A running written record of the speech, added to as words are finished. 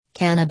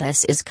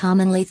Cannabis is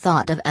commonly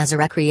thought of as a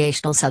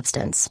recreational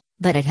substance,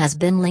 but it has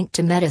been linked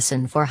to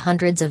medicine for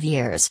hundreds of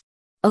years.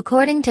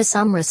 According to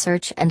some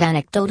research and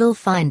anecdotal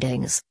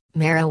findings,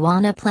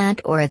 marijuana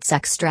plant or its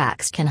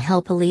extracts can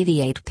help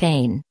alleviate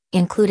pain,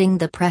 including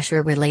the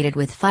pressure related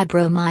with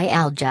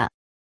fibromyalgia.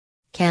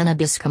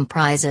 Cannabis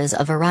comprises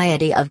a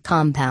variety of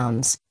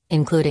compounds,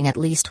 including at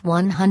least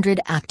 100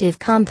 active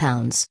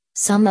compounds,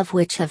 some of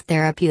which have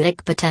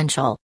therapeutic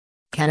potential.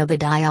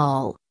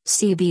 Cannabidiol,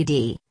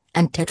 CBD,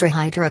 and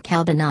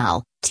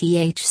tetrahydrocannabinol,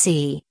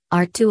 THC,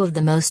 are two of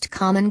the most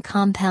common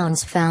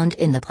compounds found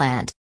in the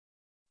plant.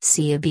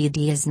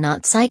 CBD is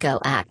not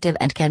psychoactive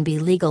and can be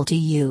legal to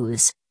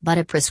use, but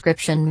a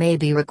prescription may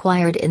be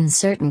required in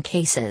certain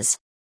cases.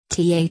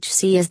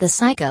 THC is the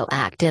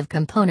psychoactive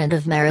component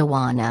of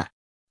marijuana.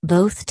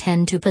 Both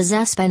tend to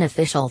possess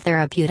beneficial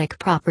therapeutic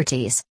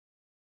properties.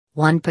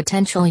 One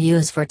potential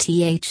use for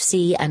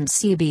THC and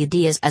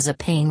CBD is as a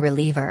pain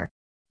reliever.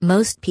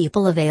 Most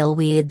people avail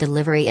weed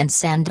delivery in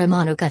Santa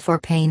Monica for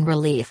pain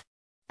relief.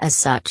 As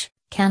such,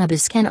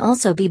 cannabis can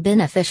also be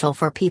beneficial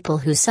for people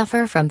who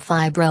suffer from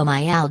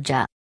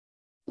fibromyalgia.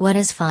 What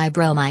is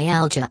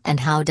fibromyalgia and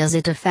how does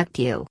it affect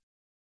you?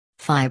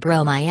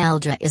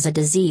 Fibromyalgia is a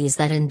disease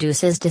that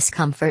induces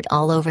discomfort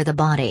all over the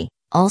body,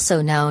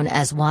 also known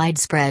as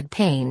widespread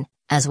pain,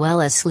 as well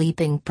as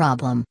sleeping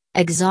problem,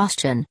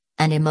 exhaustion,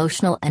 and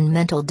emotional and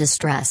mental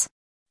distress.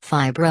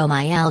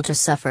 Fibromyalgia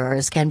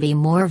sufferers can be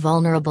more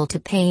vulnerable to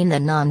pain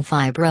than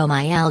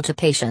non-fibromyalgia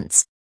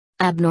patients.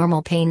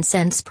 Abnormal pain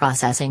sense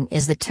processing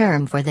is the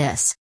term for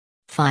this.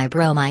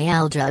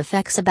 Fibromyalgia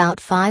affects about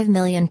 5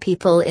 million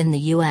people in the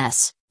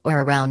U.S.,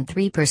 or around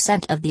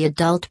 3% of the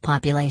adult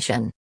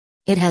population.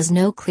 It has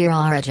no clear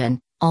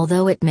origin,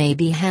 although it may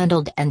be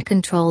handled and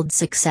controlled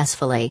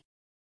successfully.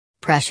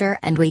 Pressure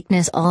and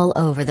weakness all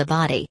over the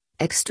body,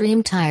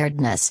 extreme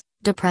tiredness,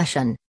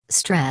 depression,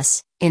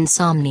 stress,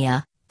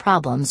 insomnia,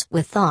 problems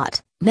with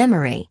thought,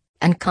 memory,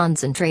 and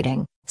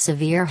concentrating,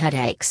 severe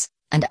headaches,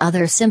 and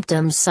other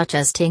symptoms such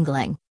as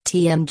tingling,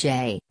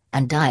 TMJ,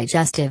 and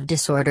digestive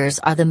disorders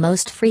are the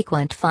most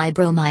frequent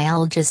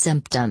fibromyalgia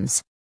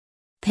symptoms.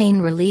 Pain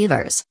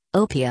relievers,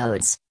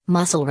 opioids,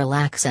 muscle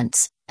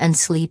relaxants, and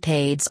sleep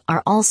aids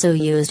are also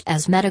used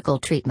as medical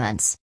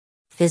treatments.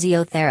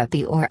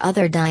 Physiotherapy or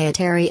other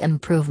dietary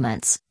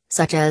improvements,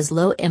 such as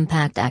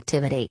low-impact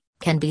activity,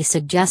 can be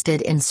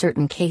suggested in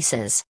certain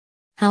cases.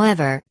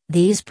 However,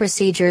 these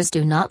procedures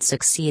do not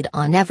succeed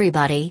on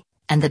everybody,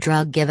 and the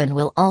drug given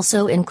will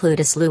also include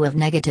a slew of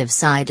negative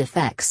side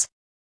effects.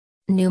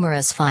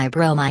 Numerous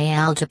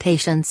fibromyalgia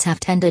patients have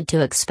tended to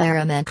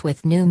experiment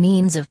with new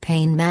means of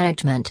pain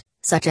management,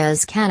 such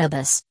as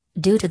cannabis,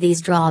 due to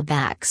these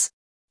drawbacks.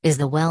 Is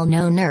the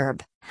well-known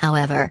herb,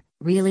 however,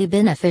 really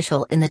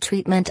beneficial in the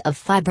treatment of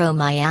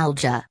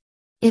fibromyalgia?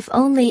 If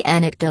only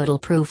anecdotal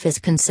proof is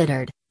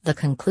considered, the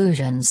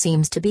conclusion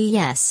seems to be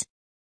yes.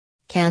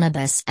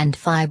 Cannabis and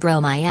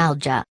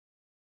fibromyalgia.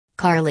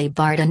 Carly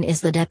Barton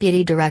is the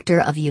Deputy Director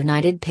of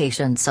United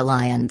Patients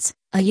Alliance,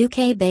 a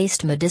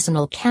UK-based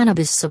medicinal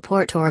cannabis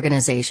support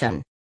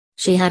organisation.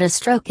 She had a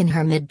stroke in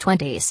her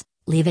mid-20s,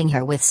 leaving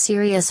her with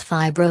serious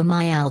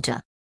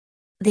fibromyalgia.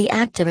 The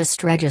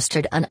activist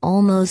registered an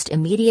almost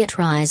immediate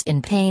rise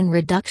in pain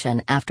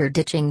reduction after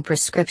ditching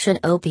prescription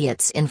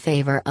opiates in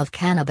favor of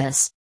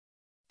cannabis.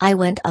 I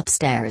went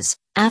upstairs,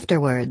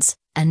 afterwards,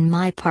 and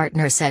my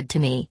partner said to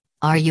me,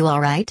 "Are you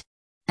alright?"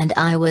 And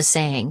I was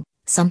saying,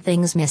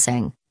 "Something's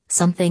missing,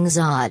 something's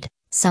odd,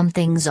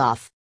 something's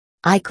off."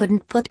 I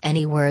couldn't put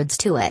any words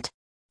to it.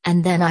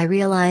 And then I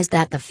realized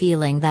that the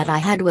feeling that I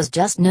had was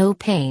just no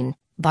pain,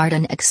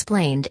 Barton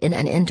explained in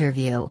an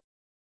interview.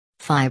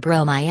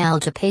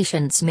 Fibromyalgia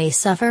patients may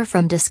suffer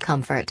from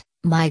discomfort,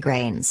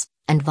 migraines,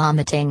 and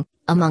vomiting,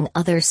 among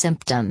other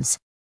symptoms.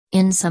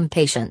 In some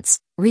patients,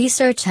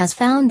 research has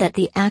found that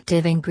the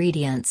active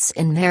ingredients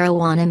in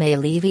marijuana may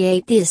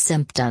alleviate these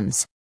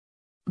symptoms.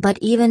 But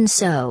even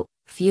so,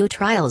 few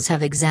trials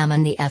have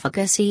examined the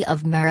efficacy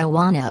of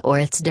marijuana or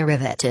its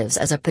derivatives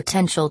as a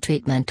potential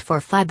treatment for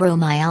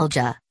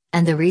fibromyalgia,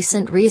 and the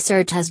recent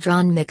research has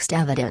drawn mixed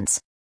evidence.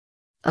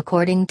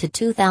 According to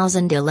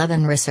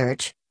 2011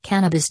 research,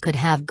 cannabis could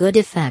have good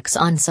effects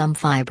on some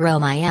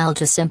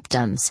fibromyalgia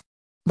symptoms.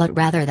 But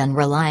rather than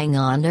relying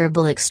on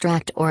herbal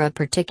extract or a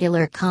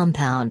particular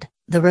compound,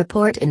 the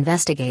report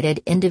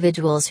investigated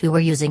individuals who were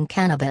using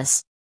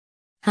cannabis.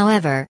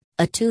 However,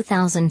 a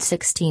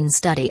 2016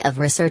 study of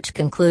research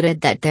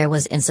concluded that there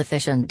was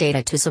insufficient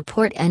data to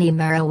support any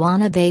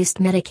marijuana-based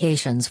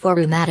medications for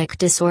rheumatic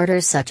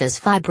disorders such as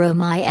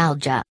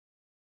fibromyalgia.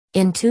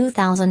 In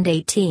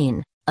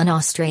 2018, an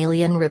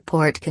Australian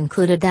report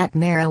concluded that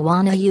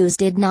marijuana use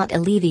did not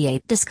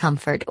alleviate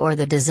discomfort or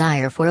the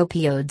desire for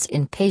opioids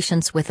in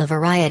patients with a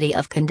variety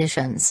of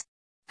conditions.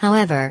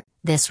 However,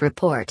 this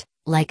report,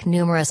 like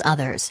numerous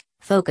others,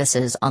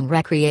 focuses on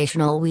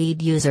recreational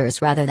weed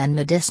users rather than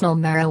medicinal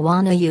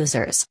marijuana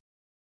users.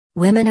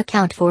 Women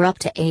account for up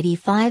to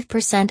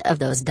 85% of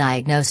those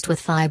diagnosed with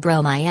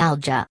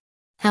fibromyalgia.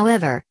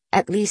 However,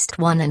 At least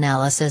one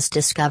analysis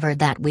discovered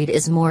that weed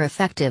is more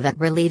effective at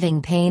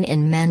relieving pain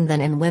in men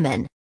than in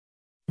women.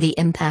 The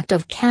impact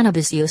of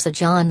cannabis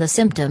usage on the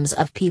symptoms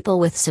of people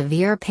with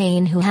severe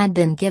pain who had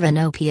been given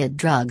opioid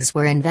drugs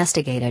were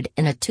investigated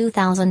in a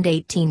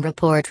 2018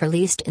 report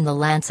released in The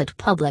Lancet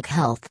Public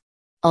Health.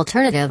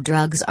 Alternative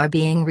drugs are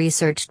being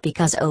researched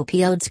because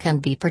opioids can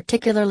be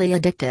particularly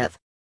addictive.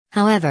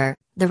 However,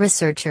 the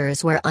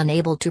researchers were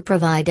unable to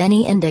provide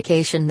any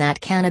indication that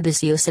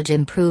cannabis usage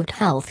improved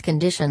health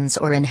conditions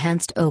or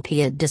enhanced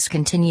opioid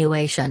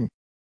discontinuation.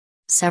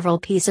 Several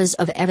pieces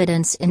of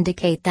evidence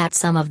indicate that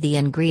some of the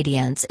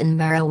ingredients in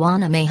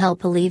marijuana may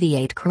help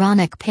alleviate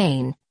chronic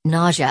pain,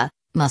 nausea,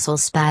 muscle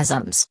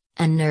spasms,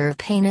 and nerve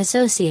pain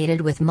associated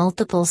with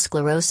multiple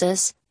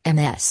sclerosis,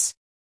 MS.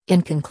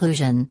 In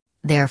conclusion,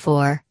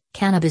 therefore,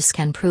 cannabis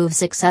can prove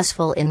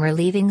successful in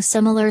relieving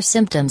similar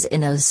symptoms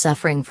in those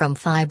suffering from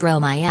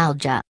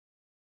fibromyalgia.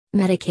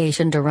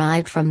 Medication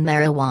derived from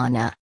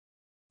marijuana.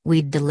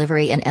 Weed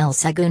delivery in El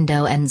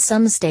Segundo and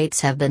some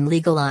states have been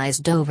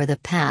legalized over the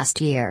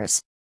past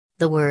years.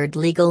 The word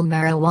legal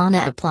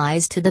marijuana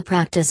applies to the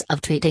practice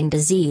of treating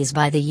disease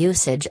by the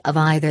usage of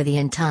either the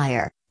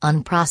entire,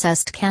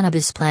 unprocessed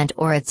cannabis plant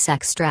or its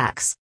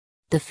extracts.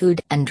 The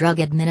Food and Drug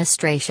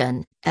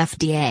Administration,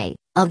 FDA,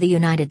 of the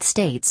United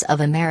States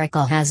of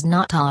America has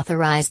not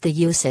authorized the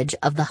usage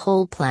of the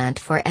whole plant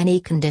for any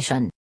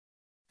condition.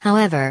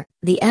 However,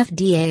 the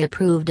FDA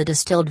approved a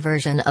distilled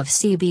version of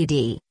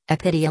CBD,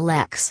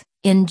 Epidiolex,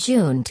 in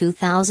June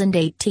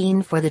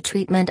 2018 for the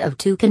treatment of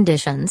two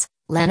conditions,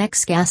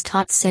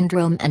 Lennox-Gastaut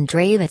syndrome and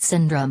Dravet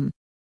syndrome.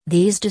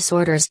 These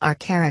disorders are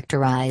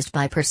characterized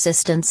by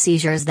persistent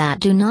seizures that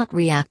do not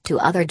react to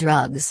other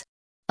drugs.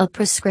 A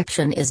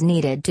prescription is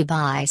needed to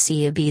buy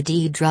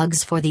CBD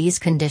drugs for these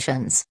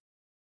conditions.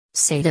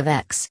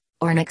 Sativex,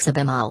 or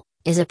Nixabimol,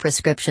 is a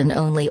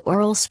prescription-only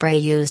oral spray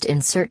used in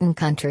certain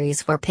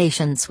countries for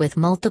patients with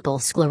multiple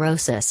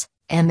sclerosis,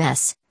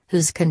 MS,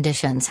 whose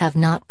conditions have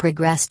not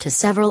progressed to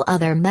several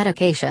other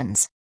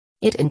medications.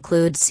 It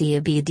includes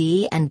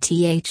CBD and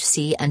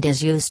THC and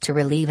is used to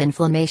relieve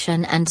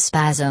inflammation and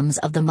spasms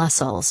of the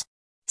muscles.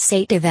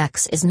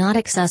 Sativex is not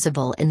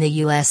accessible in the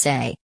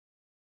USA.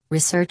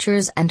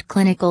 Researchers and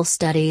clinical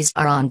studies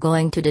are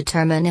ongoing to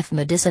determine if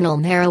medicinal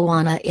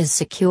marijuana is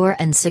secure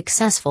and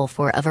successful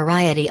for a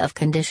variety of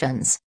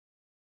conditions.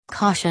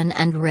 Caution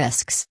and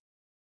risks.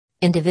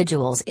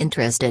 Individuals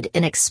interested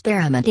in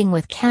experimenting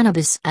with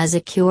cannabis as a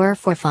cure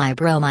for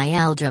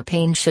fibromyalgia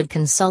pain should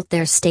consult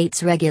their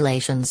state's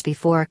regulations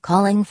before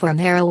calling for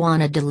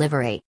marijuana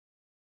delivery.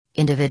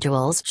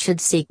 Individuals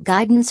should seek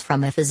guidance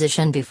from a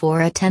physician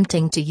before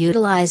attempting to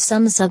utilize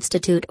some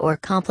substitute or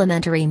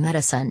complementary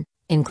medicine,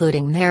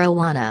 including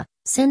marijuana,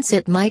 since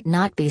it might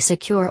not be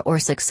secure or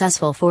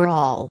successful for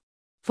all.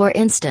 For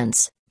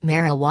instance,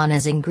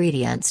 marijuana's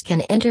ingredients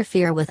can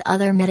interfere with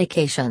other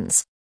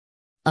medications.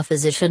 A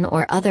physician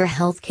or other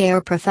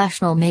healthcare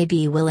professional may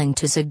be willing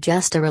to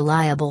suggest a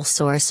reliable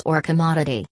source or commodity.